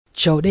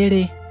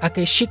Chaudele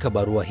akaishika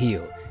barua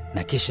hiyo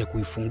na kisha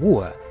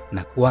kuifungua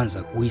na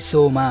kuanza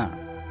kuisoma.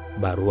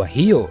 Barua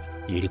hiyo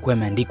ilikuwa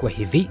imeandikwa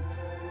hivi: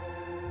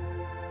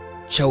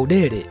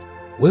 Chaudele,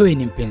 wewe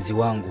ni mpenzi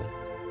wangu.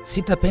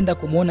 Sitapenda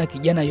kumwona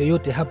kijana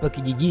yoyote hapa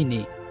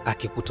kijijini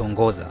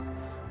akikutongoza,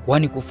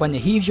 kwani kufanya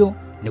hivyo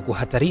ni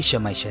kuhatarisha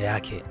maisha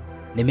yake.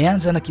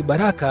 Nimeanza na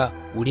kibaraka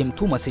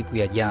uliyemtuma siku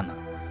ya jana.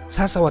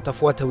 Sasa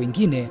watafuata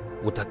wengine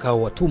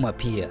utakaowatuma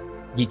pia.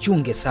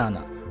 Jichunge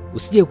sana,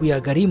 usije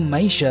kuyagharimu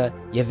maisha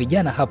ya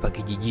vijana hapa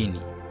kijijini.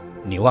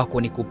 Ni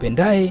wako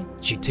nikupendaye,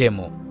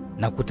 Chitemo,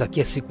 na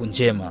kutakia siku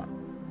njema.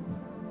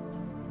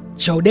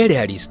 Chaudele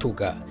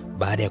alistuka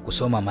baada ya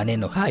kusoma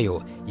maneno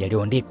hayo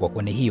yaliyoandikwa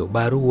kwenye hiyo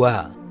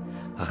barua.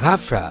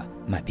 Ghafla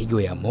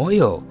mapigo ya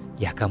moyo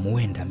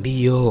yakamuenda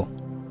mbio.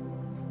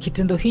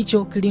 Kitendo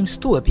hicho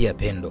kilimstua pia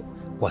Pendo.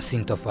 Kwa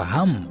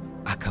sintofahamu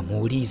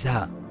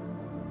akamuuliza,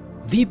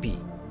 vipi,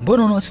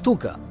 mbona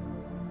unastuka?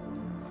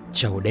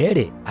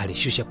 Chaudele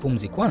alishusha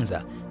pumzi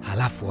kwanza,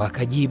 halafu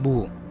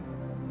akajibu,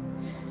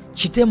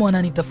 Chitemo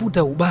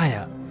ananitafuta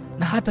ubaya,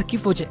 na hata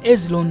kifo cha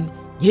Ezlon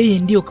yeye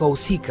ndiyo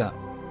kahusika.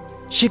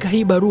 Shika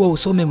hii barua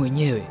usome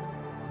mwenyewe.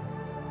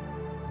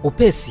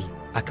 Upesi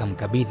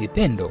akamkabidhi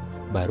Pendo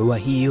barua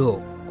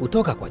hiyo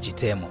kutoka kwa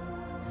Chitemo.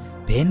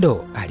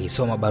 Pendo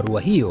alisoma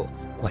barua hiyo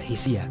kwa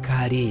hisia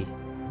kali.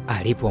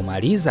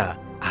 Alipomaliza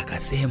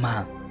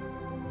akasema,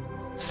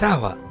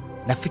 sawa,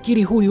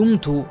 nafikiri huyu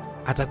mtu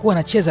atakuwa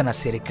anacheza na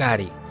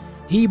serikali.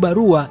 Hii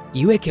barua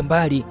iweke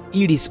mbali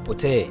ili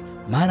isipotee,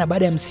 maana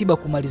baada ya msiba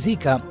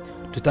kumalizika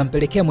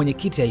tutampelekea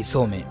mwenyekiti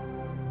aisome.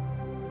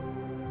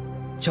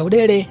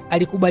 Chaudele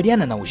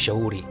alikubaliana na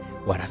ushauri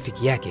wa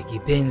rafiki yake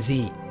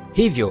kipenzi,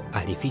 hivyo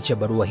alificha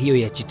barua hiyo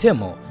ya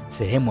Chitemo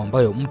sehemu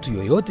ambayo mtu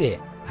yoyote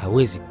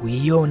hawezi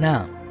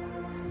kuiona.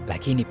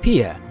 Lakini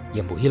pia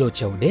jambo hilo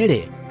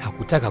Chaudele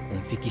hakutaka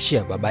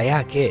kumfikishia baba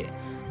yake,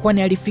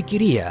 kwani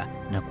alifikiria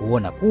na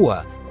kuona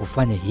kuwa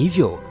kufanya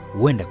hivyo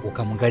huenda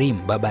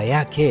kukamgharimu baba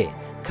yake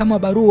kama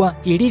barua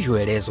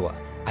ilivyoelezwa.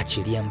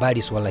 Achilia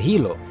mbali swala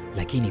hilo,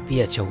 lakini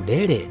pia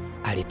Chaudele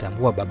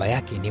alitambua baba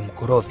yake ni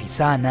mkorofi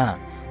sana,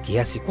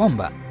 kiasi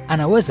kwamba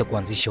anaweza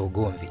kuanzisha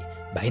ugomvi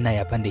baina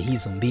ya pande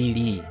hizo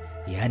mbili,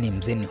 yaani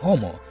mzee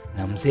Nhomo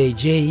na mzee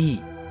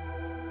Jei.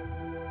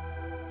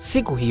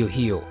 Siku hiyo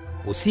hiyo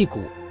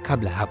usiku,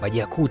 kabla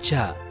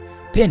hapajakucha,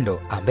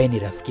 Pendo ambaye ni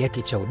rafiki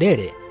yake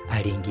Chaudele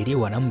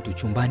aliingiliwa na mtu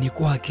chumbani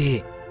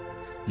kwake.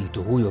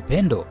 Mtu huyo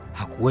Pendo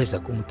hakuweza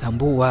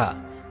kumtambua,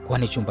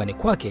 kwani chumbani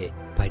kwake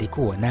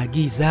palikuwa na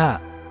giza.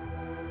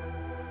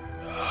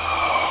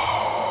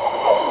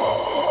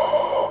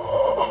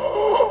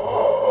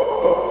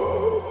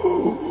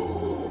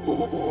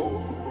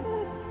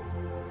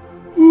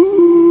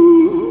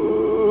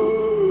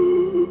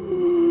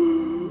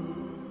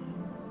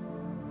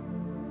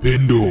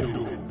 Pendo,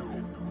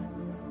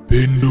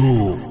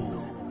 Pendo,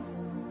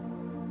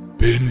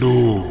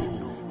 Pendo,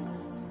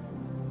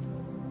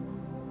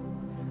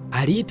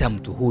 aliita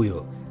mtu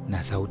huyo,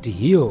 na sauti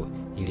hiyo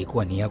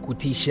ilikuwa ni ya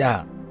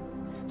kutisha.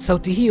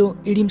 Sauti hiyo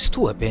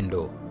ilimstua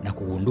Pendo na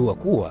kugundua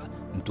kuwa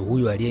mtu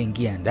huyo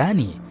aliyeingia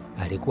ndani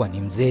alikuwa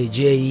ni mzee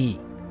Jei.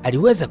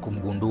 Aliweza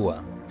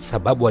kumgundua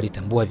sababu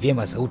alitambua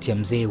vyema sauti ya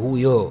mzee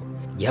huyo,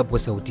 japo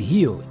sauti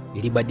hiyo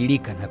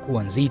ilibadilika na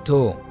kuwa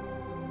nzito.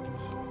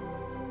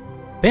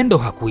 Pendo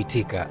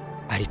hakuitika,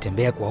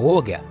 alitembea kwa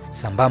woga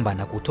sambamba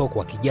na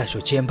kutokwa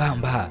kijasho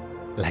chembamba,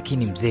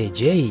 lakini mzee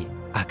Jei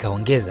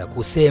akaongeza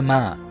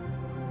kusema,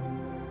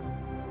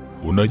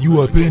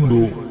 unajua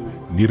Pendo,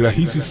 ni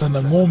rahisi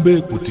sana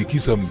ng'ombe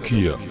kutikisa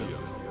mkia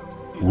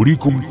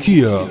kuliko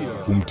mkia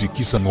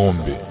kumtikisa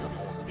ng'ombe.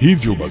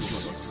 Hivyo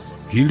basi,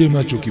 kile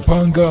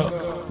unachokipanga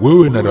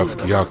wewe na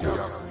rafiki yako,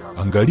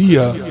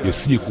 angalia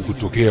yasije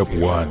kukutokea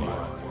puani.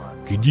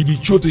 Kijiji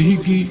chote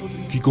hiki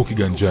kiko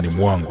kiganjani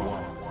mwangu.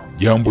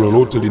 Jambo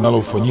lolote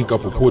linalofanyika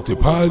popote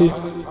pale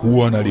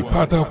huwa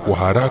nalipata kwa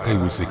haraka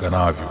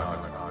iwezekanavyo.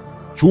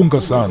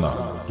 Chunga sana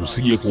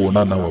tusije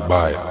kuonana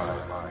wabaya,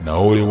 na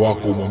ole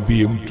wako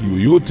umwambie mtu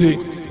yoyote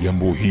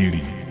jambo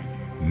hili.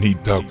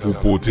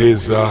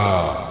 Nitakupoteza.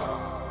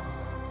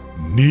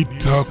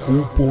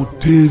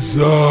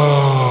 Nitakupoteza.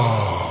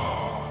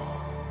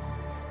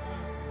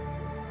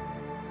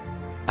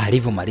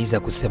 Alivyomaliza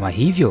kusema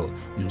hivyo,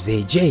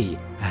 mzee Jei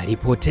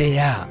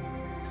alipotea.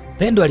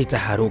 Pendo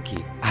alitaharuki,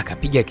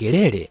 akapiga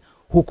kelele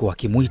huku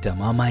akimuita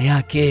mama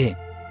yake.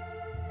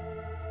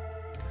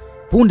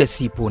 Punde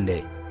si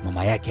punde,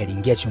 mama yake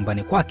aliingia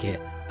chumbani kwake,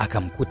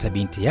 akamkuta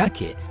binti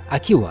yake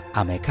akiwa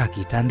amekaa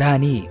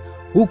kitandani,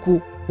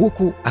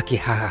 huku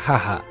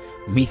akihahaha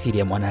mithili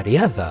ya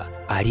mwanariadha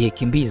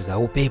aliyekimbiza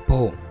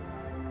upepo.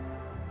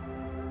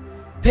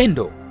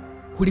 Pendo,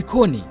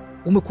 kulikoni?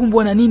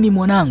 Umekumbwa na nini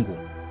mwanangu?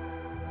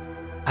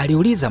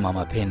 aliuliza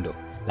mama Pendo.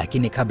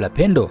 Lakini kabla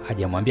Pendo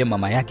hajamwambia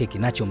mama yake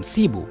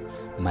kinachomsibu,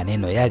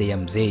 maneno yale ya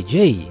mzee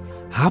Jei,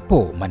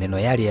 maneno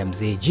yale ya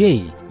mzee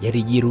Jei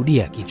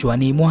yalijirudia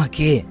kichwani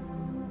mwake.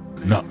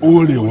 Na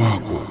ole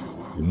wako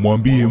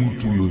umwambie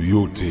mtu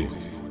yoyote,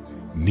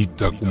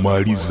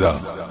 nitakumaliza.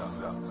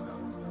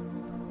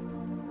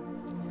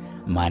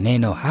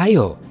 Maneno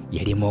hayo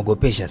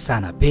yalimwogopesha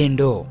sana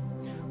Pendo.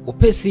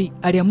 Upesi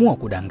aliamua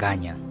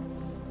kudanganya.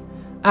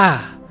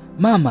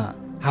 Mama,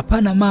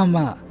 hapana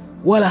mama,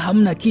 wala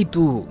hamna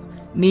kitu.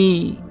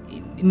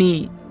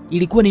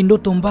 Ilikuwa ni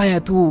ndoto mbaya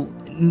tu,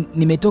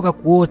 nimetoka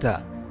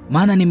kuota,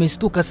 maana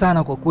nimeshtuka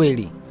sana kwa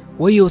kweli.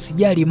 Kwa hiyo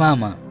usijali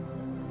mama.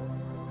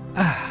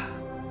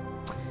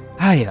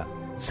 Haya,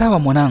 sawa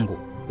mwanangu,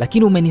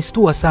 lakini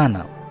umenistua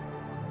sana,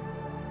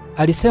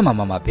 alisema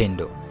mama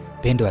Pendo.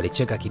 Pendo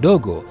alicheka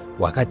kidogo.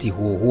 Wakati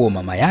huo huo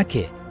mama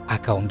yake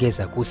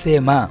akaongeza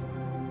kusema,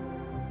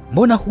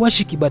 mbona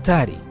huwashi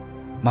kibatari?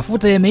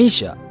 Mafuta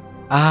yameisha?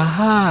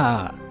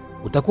 Aha,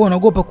 utakuwa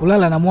unaogopa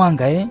kulala na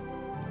mwanga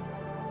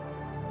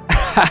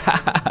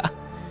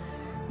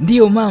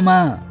Ndiyo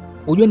mama,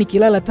 unajua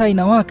nikilala taa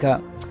inawaka,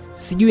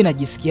 sijui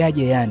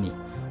najisikiaje yani.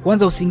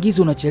 Kwanza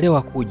usingizi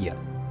unachelewa kuja,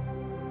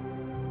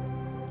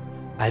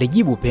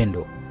 alijibu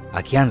Pendo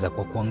akianza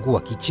kwa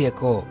kuangua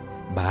kicheko.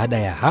 Baada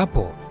ya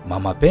hapo,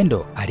 mama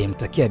Pendo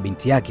alimtakia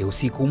binti yake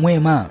usiku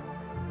mwema.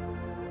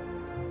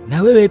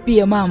 Na wewe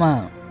pia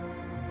mama,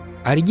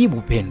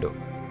 alijibu Pendo.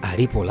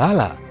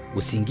 Alipolala,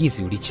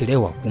 usingizi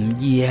ulichelewa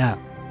kumjia.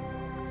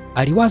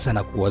 Aliwaza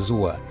na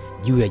kuwazua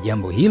juu ya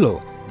jambo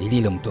hilo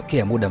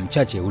lililomtokea muda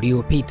mchache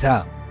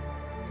uliopita.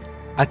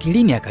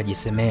 Akilini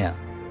akajisemea,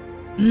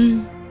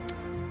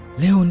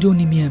 leo ndio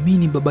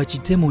nimeamini baba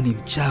Chitemo ni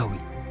mchawi.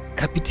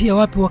 Kapitia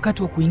wapi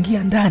wakati wa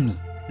kuingia ndani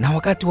na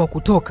wakati wa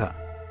kutoka?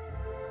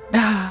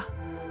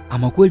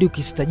 Ama kweli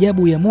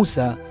ukistajabu ya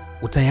Musa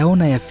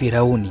utayaona ya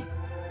Firauni.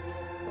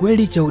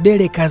 Kweli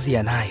Chaudele kazi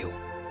yanayo.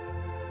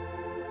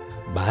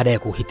 Baada ya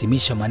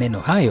kuhitimisha maneno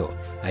hayo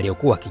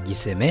aliyokuwa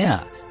akijisemea,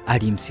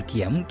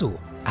 alimsikia mtu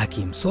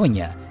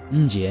akimsonya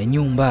nje ya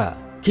nyumba.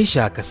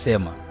 Kisha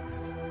akasema,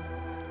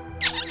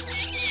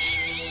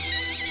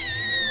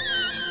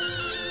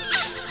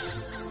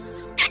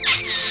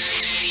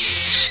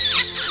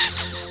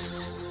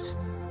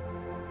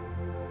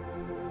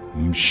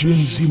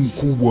 mshenzi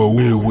mkubwa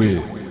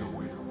wewe.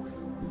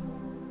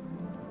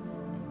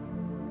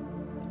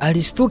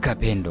 Alistuka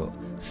Pendo.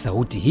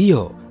 Sauti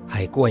hiyo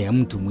haikuwa ya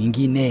mtu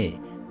mwingine,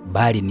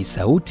 bali ni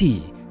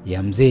sauti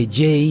ya mzee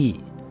J.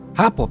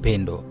 Hapo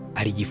Pendo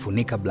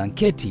alijifunika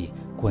blanketi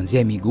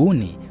kuanzia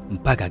miguuni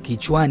mpaka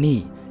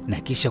kichwani na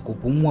kisha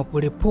kupumua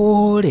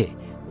polepole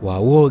kwa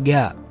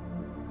woga.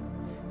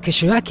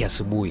 Kesho yake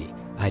asubuhi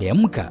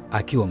aliamka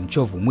akiwa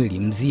mchovu mwili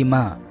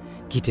mzima.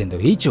 Kitendo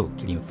hicho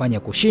kilimfanya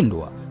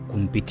kushindwa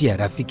kumpitia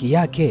rafiki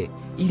yake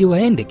ili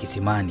waende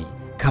kisimani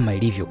kama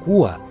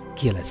ilivyokuwa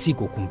kila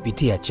siku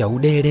kumpitia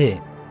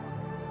Chaudele.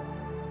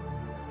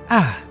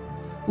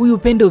 Huyu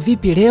Pendo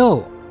vipi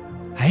leo?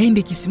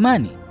 Haendi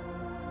kisimani?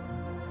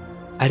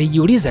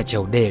 Alijiuliza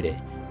Chaudele.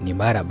 Ni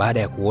mara baada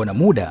ya kuona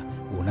muda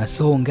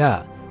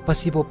unasonga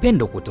pasipo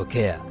Pendo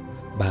kutokea.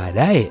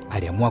 Baadaye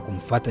aliamua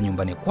kumfuata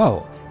nyumbani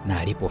kwao, na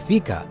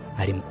alipofika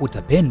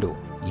alimkuta Pendo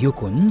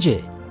yuko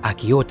nje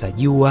akiota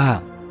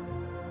jua.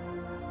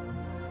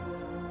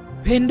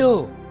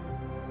 Pendo!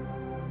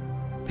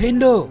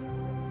 Pendo!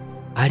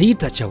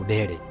 aliita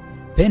Chaudele.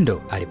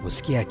 Pendo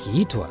aliposikia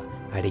akiitwa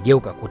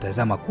aligeuka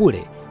kutazama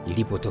kule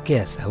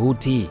ilipotokea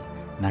sauti,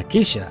 na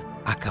kisha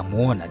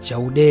akamuona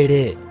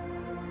Chaudele.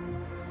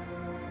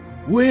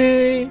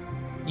 We,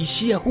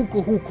 ishia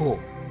huko huko,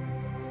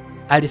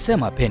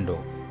 alisema Pendo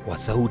kwa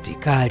sauti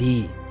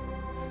kali.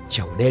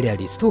 Chaudele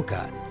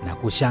alistuka na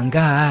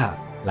kushangaa,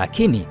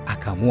 lakini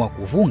akaamua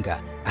kuvunga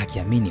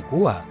akiamini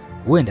kuwa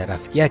huenda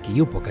rafiki yake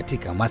yupo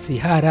katika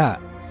masihara,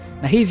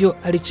 na hivyo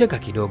alicheka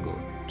kidogo.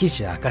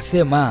 Kisha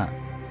akasema,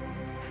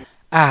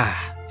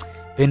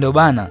 Pendo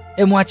bana,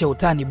 mwacha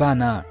utani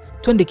bana,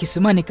 twende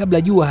kisimani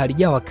kabla jua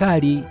halijawa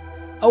kali.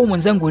 Au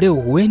mwenzangu leo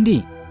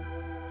huendi?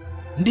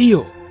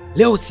 Ndiyo,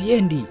 leo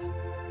siendi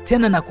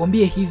tena.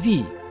 Nakwambia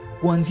hivi,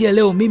 kuanzia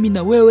leo mimi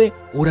na wewe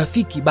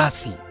urafiki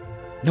basi,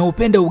 na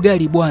upende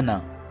ugali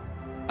bwana.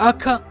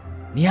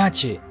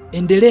 Niache,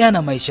 endelea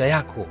na maisha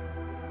yako,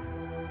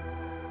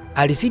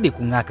 alizidi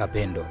kung'aka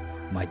Pendo.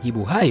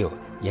 Majibu hayo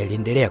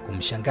yaliendelea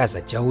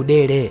kumshangaza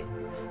Chaudele,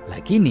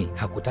 lakini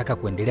hakutaka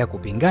kuendelea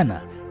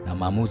kupingana na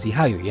maamuzi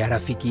hayo ya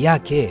rafiki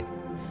yake.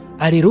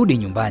 Alirudi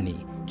nyumbani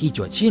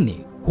kichwa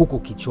chini, huku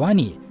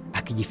kichwani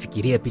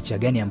akijifikiria picha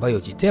gani ambayo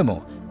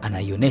Chitemo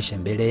anaionyesha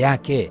mbele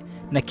yake,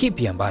 na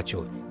kipi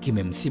ambacho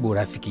kimemsibu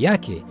rafiki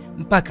yake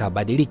mpaka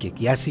abadilike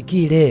kiasi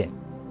kile.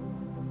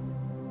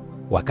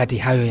 Wakati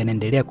hayo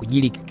yanaendelea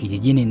kujiri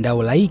kijijini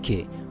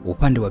Ndaolaike,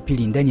 upande wa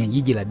pili ndani ya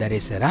jiji la Dar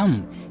es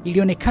Salaam,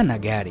 ilionekana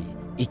gari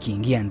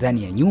ikiingia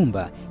ndani ya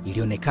nyumba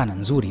ilionekana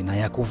nzuri na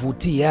ya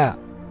kuvutia.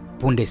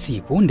 Punde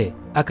si punde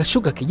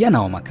akashuka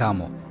kijana wa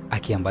makamo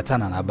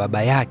akiambatana na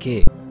baba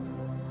yake.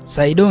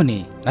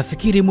 Saidoni,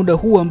 nafikiri muda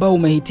huu ambao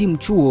umehitimu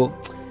chuo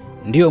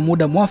ndio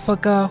muda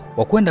mwafaka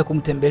wa kwenda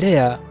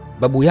kumtembelea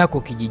babu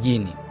yako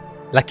kijijini.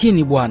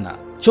 Lakini bwana,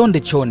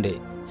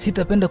 chonde,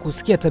 sitapenda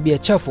kusikia tabia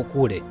chafu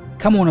kule.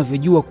 Kama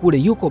unavyojua kule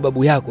yuko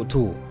babu yako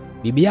tu.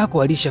 Bibi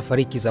yako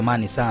alishafariki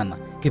zamani sana.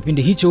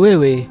 Kipindi hicho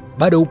wewe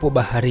bado upo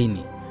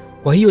baharini.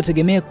 Kwa hiyo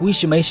tegemea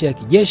kuishi maisha ya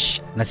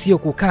kijeshi na sio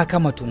kukaa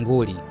kama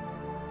tunguli.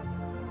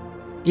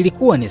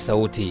 Ilikuwa ni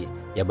sauti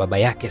ya baba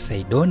yake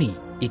Saidoni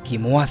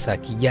ikimuasa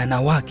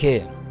kijana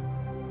wake.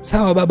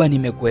 "Sawa baba,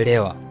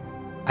 nimekuelewa,"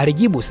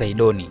 alijibu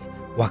Saidoni,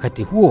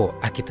 wakati huo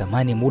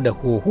akitamani muda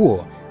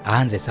huo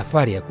aanze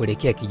safari ya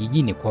kuelekea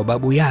kijijini kwa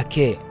babu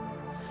yake.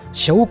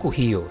 Shauku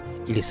hiyo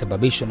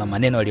ilisababishwa na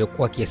maneno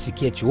aliyokuwa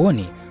akiyasikia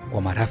chuoni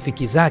kwa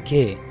marafiki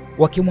zake,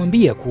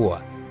 wakimwambia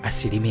kuwa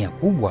asilimia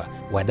kubwa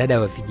wadada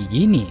wa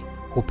vijijini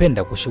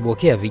hupenda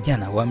kushobokea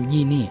vijana wa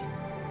mjini.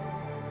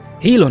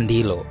 Hilo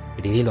ndilo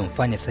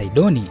lililomfanya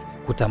Saidoni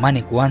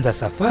kutamani kuanza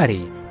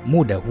safari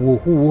muda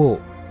huo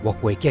wa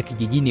kuelekea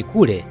kijijini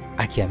kule,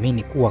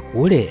 akiamini kuwa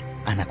kule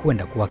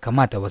anakwenda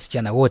kuwakamata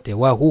wasichana wote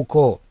wa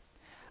huko.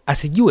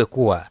 Asijue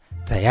kuwa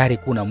tayari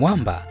kuna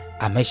mwamba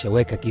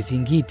ameshaweka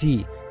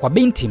kizingiti kwa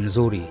binti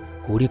mzuri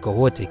kuliko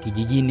wote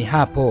kijijini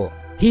hapo.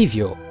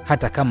 Hivyo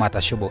hata kama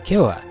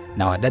atashobokewa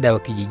na wadada wa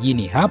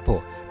kijijini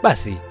hapo,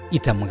 basi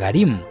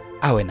itamgharimu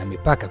awe na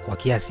mipaka kwa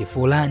kiasi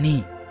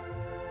fulani.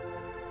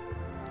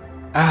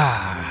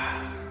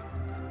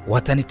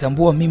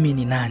 Watanitambua mimi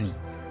ni nani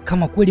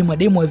kama kweli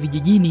mademu wa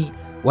vijijini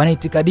wana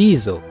itikadi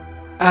hizo?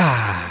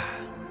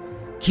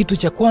 Kitu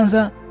cha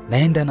kwanza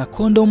naenda na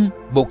kondom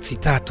boksi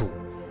 3,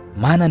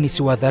 maana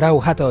nisiwadharau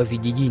hata wa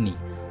vijijini,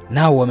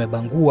 nao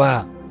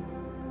wamebangua,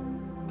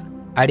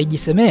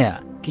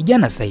 alijisemea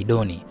kijana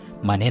Saidoni,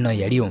 maneno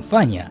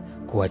yaliyomfanya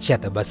kuachia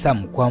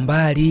tabasamu kwa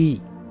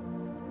mbali.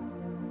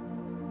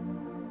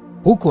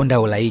 Huko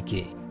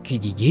Ndaulaike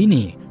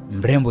kijijini,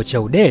 mrembo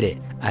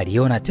Chaudele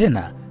aliona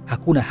tena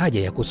hakuna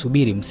haja ya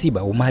kusubiri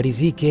msiba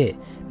umalizike,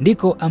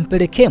 ndiko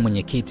ampelekee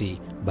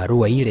mwenyekiti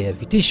barua ile ya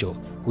vitisho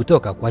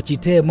kutoka kwa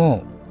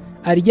Chitemo.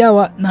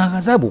 Alijawa na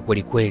ghadhabu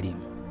kwelikweli.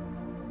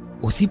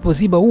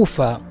 "Usipoziba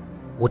ufa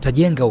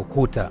utajenga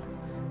ukuta.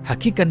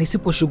 Hakika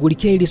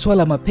nisiposhughulikia hili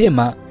swala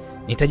mapema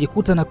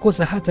nitajikuta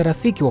nakosa hata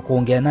rafiki wa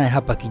kuongea naye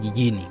hapa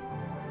kijijini,"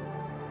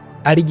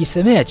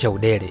 alijisemea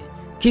Chaudele,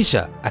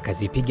 kisha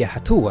akazipiga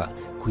hatua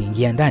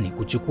kuingia ndani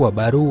kuchukua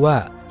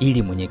barua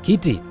ili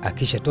mwenyekiti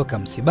akishatoka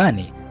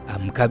msibani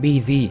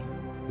amkabidhi.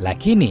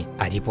 Lakini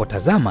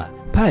alipotazama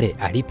pale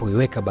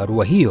alipoiweka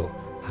barua hiyo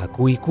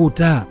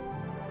hakuikuta.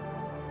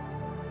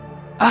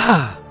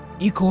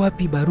 Iko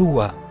wapi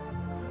barua?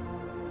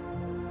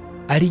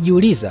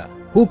 Alijiuliza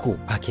huku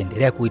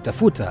akiendelea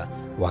kuitafuta.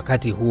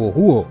 Wakati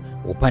huo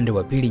upande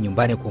wa pili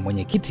nyumbani kwa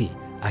mwenyekiti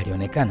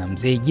alionekana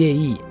mzee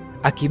Jei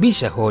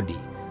akibisha hodi.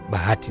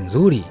 Bahati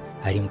nzuri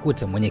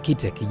alimkuta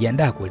mwenyekiti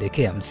akijiandaa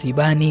kuelekea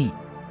msibani.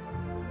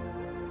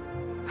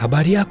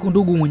 "Habari yako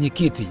ndugu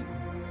mwenyekiti,"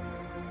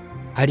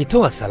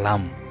 alitoa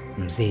salamu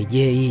mzee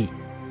Jei.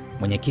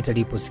 Mwenyekiti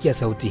aliposikia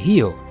sauti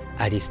hiyo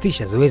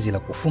alisitisha zoezi la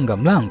kufunga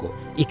mlango,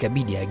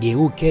 ikabidi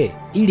ageuke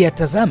ili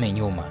atazame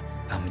nyuma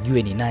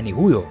amjue ni nani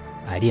huyo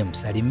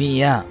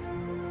aliyemsalimia.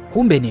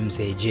 Kumbe ni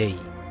mzee Jei.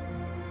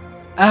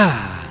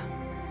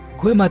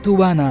 Kwema tu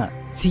bana,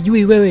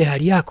 sijui wewe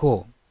hali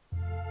yako."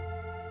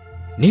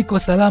 "Niko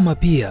salama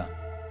pia."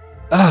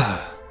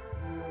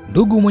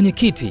 Ndugu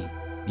mwenyekiti,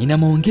 nina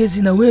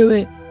maongezi na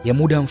wewe ya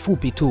muda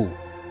mfupi tu,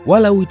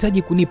 wala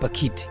uhitaji kunipa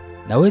kiti,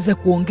 naweza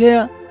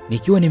kuongea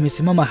nikiwa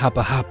nimesimama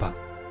hapa,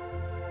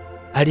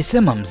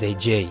 alisema mzee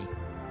Jei.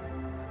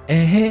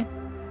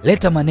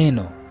 Leta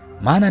maneno,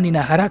 maana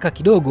nina haraka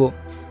kidogo,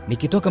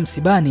 nikitoka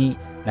msibani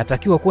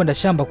natakiwa kwenda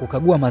shamba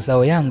kukagua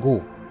mazao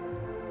yangu,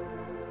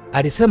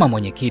 alisema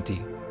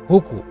mwenyekiti,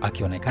 huku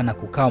akionekana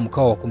kukaa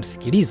mkao wa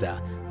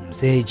kumsikiliza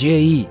mzee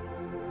Jei.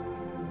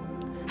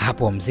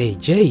 Hapo mzee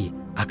Jei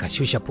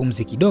akashusha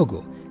pumzi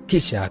kidogo,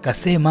 kisha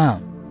akasema,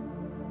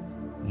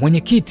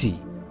 "Mwenyekiti,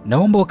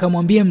 naomba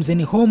ukamwambie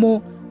mzee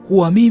Homo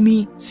kuwa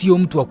mimi sio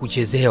mtu wa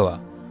kuchezewa.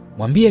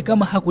 Mwambie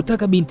kama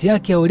hakutaka binti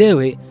yake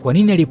aolewe, kwa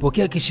nini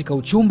alipokea kishika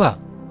uchumba?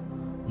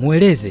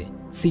 Mueleze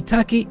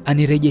sitaki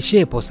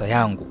anirejeshee posa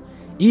yangu,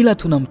 ila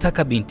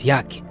tunamtaka binti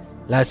yake,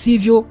 la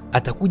sivyo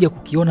atakuja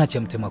kukiona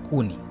cha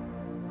mtemakuni,"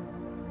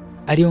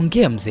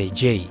 aliongea mzee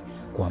Jei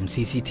kwa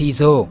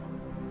msisitizo.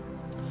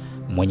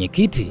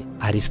 Mwenyekiti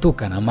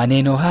alistuka na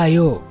maneno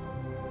hayo.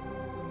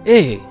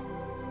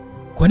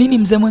 Kwa nini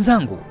mzee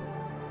mwenzangu?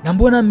 Na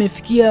mbona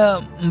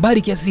mmefikia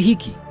mbali kiasi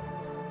hiki?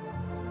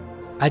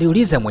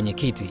 Aliuliza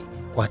mwenyekiti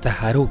kwa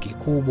taharuki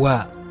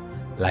kubwa.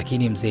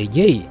 Lakini mzee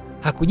Jei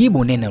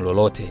hakujibu neno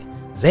lolote.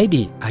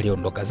 Zaidi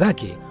aliondoka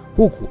zake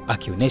huku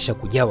akionyesha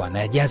kujawa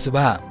na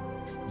jazba.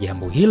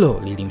 Jambo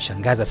hilo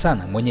lilimshangaza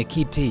sana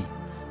mwenyekiti.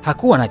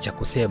 Hakuwa na cha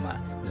kusema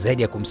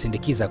zaidi ya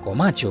kumsindikiza kwa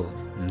macho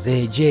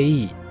mzee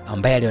Jei,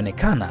 ambaye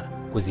alionekana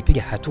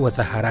kuzipiga hatua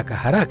za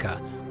haraka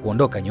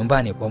kuondoka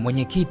nyumbani kwa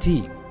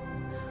mwenyekiti.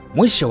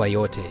 Mwisho wa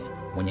yote,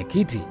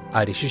 mwenyekiti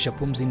alishusha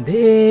pumzi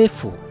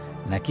ndefu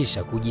na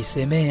kisha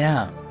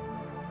kujisemea,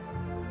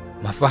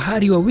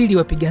 "Mafahari wawili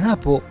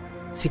wapiganapo,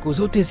 siku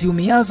zote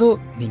ziumiazo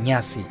ni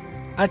nyasi.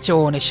 Acha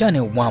waoneshane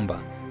umwamba,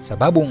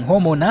 sababu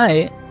Mhomo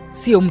naye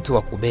sio mtu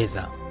wa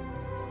kubeza."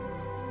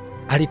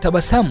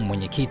 Alitabasamu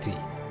mwenyekiti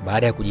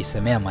baada ya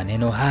kujisemea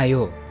maneno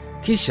hayo,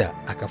 kisha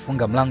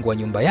akafunga mlango wa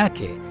nyumba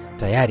yake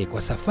tayari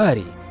kwa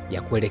safari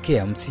ya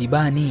kuelekea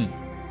msibani.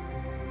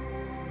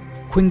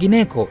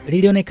 Kwingineko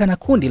lilionekana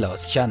kundi la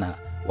wasichana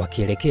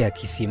wakielekea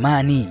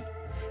kisimani.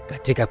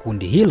 Katika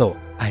kundi hilo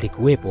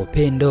alikuwepo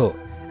Pendo,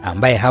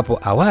 ambaye hapo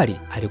awali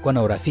alikuwa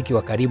na urafiki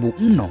wa karibu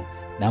mno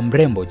na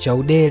mrembo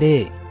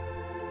Chaudele.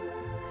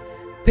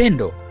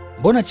 Pendo,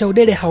 mbona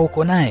Chaudele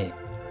hauko naye?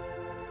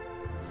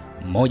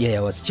 Mmoja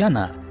ya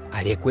wasichana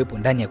aliyekuwepo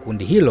ndani ya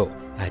kundi hilo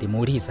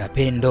alimuuliza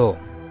Pendo.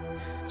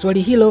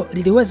 Swali hilo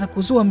liliweza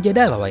kuzua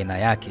mjadala wa aina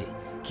yake.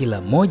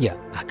 Kila mmoja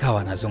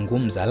akawa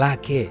anazungumza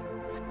lake,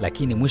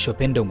 lakini mwisho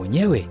Pendo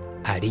mwenyewe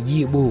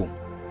alijibu,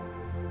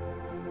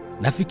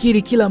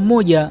 nafikiri kila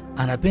mmoja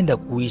anapenda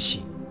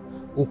kuishi.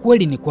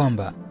 Ukweli ni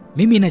kwamba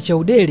mimi na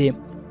Chaudele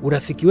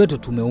urafiki wetu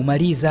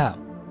tumeumaliza.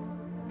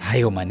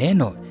 Hayo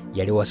maneno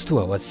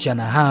yaliwastua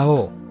wasichana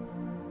hao.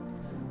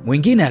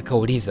 Mwingine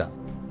akauliza,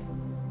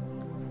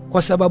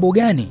 kwa sababu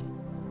gani?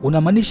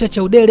 Unamaanisha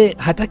Chaudele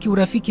hataki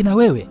urafiki na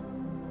wewe?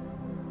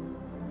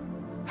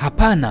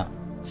 Hapana,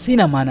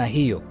 sina maana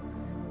hiyo.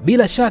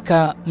 Bila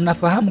shaka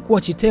mnafahamu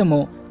kuwa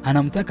Chitemo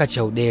anamtaka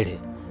Chaudele,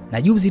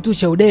 na juzi tu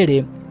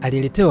Chaudele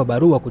aliletewa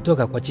barua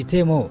kutoka kwa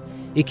Chitemo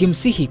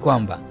ikimsihi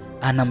kwamba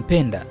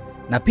anampenda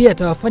na pia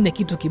atawafanya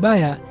kitu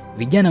kibaya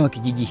vijana wa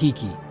kijiji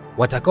hiki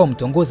watakao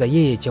mtongoza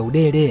yeye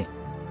Chaudele.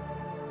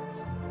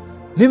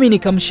 Mimi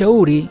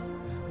nikamshauri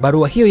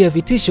barua hiyo ya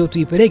vitisho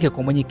tuipeleke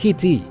kwa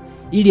mwenyekiti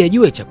ili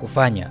ajue cha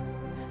kufanya,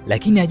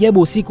 lakini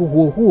ajabu, usiku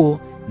huo huo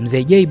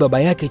Mzee Jay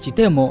baba yake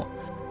Chitemo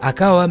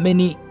akawa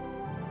ameni.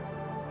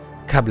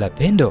 Kabla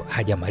Pendo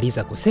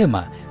hajamaliza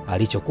kusema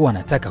alichokuwa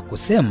anataka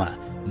kusema,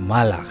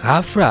 mara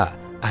ghafla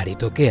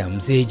alitokea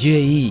Mzee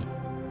Jay.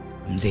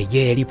 Mzee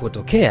Jay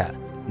alipotokea,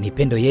 ni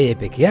Pendo yeye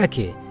peke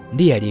yake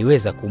ndiye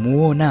aliweza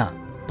kumuona,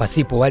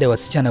 pasipo wale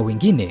wasichana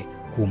wengine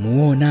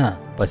kumuona,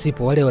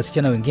 pasipo wale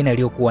wasichana wengine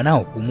aliokuwa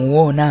nao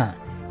kumuona.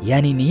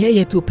 Yaani ni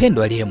yeye tu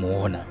Pendo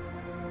aliyemuona.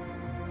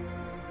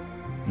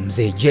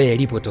 Mzee Jay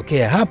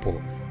alipotokea hapo,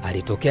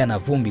 alitokea na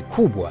vumbi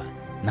kubwa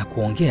na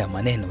kuongea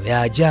maneno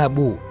ya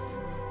ajabu.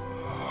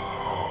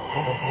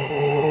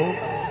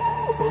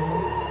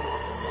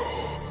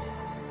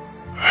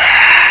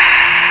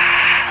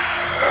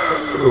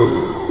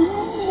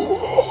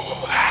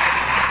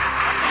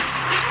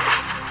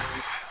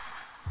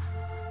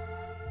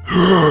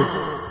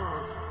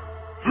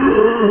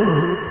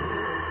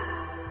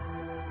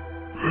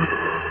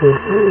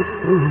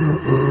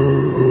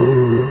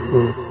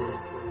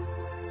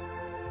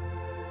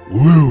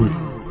 Wewe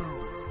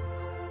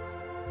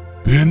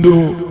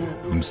Pendo,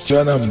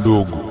 msichana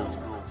mdogo,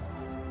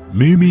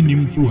 mimi ni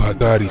mtu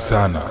hatari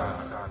sana,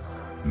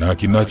 na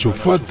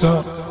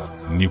kinachofuata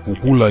ni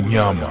kukula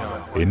nyama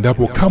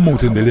endapo kama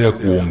utaendelea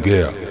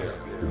kuongea.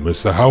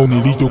 Umesahau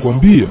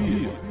nilichokwambia?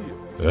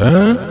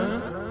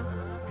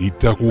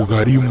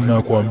 Itakugharimu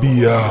na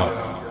kwambia.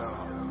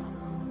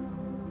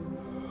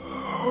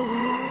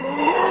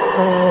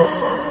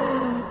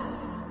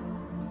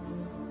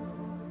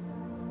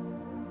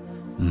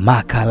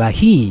 Makala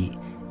hii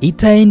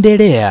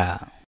itaendelea.